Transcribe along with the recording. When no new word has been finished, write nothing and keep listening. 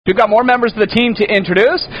We've got more members of the team to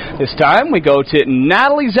introduce. This time we go to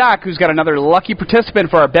Natalie Zach, who's got another lucky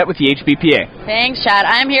participant for our Bet with the HBPA. Thanks, Chad.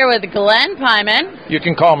 I'm here with Glenn PyeMan. You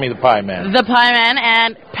can call me the PyeMan. The PyeMan,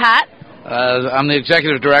 and Pat. I'm the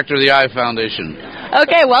executive director of the Eye Foundation.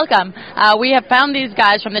 Okay, welcome. We have found these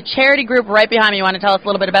guys from the charity group right behind me. You want to tell us a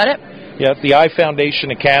little bit about it? Yeah, the Eye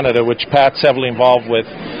Foundation of Canada, which Pat's heavily involved with,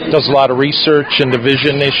 does a lot of research into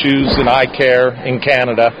vision issues and eye care in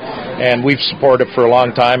Canada, and we've supported it for a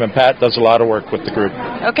long time, and Pat does a lot of work with the group.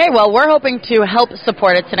 Okay, well, we're hoping to help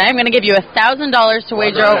support it tonight. I'm going to give you $1,000 to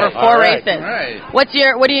wager over 4 races. Right. What do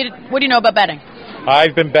you know about betting?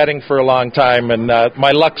 I've been betting for a long time, and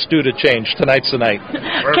my luck's due to change. Tonight's the night.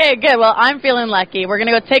 Okay, good. Well, I'm feeling lucky. We're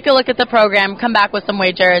going to go take a look at the program, come back with some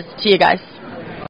wagers to you guys.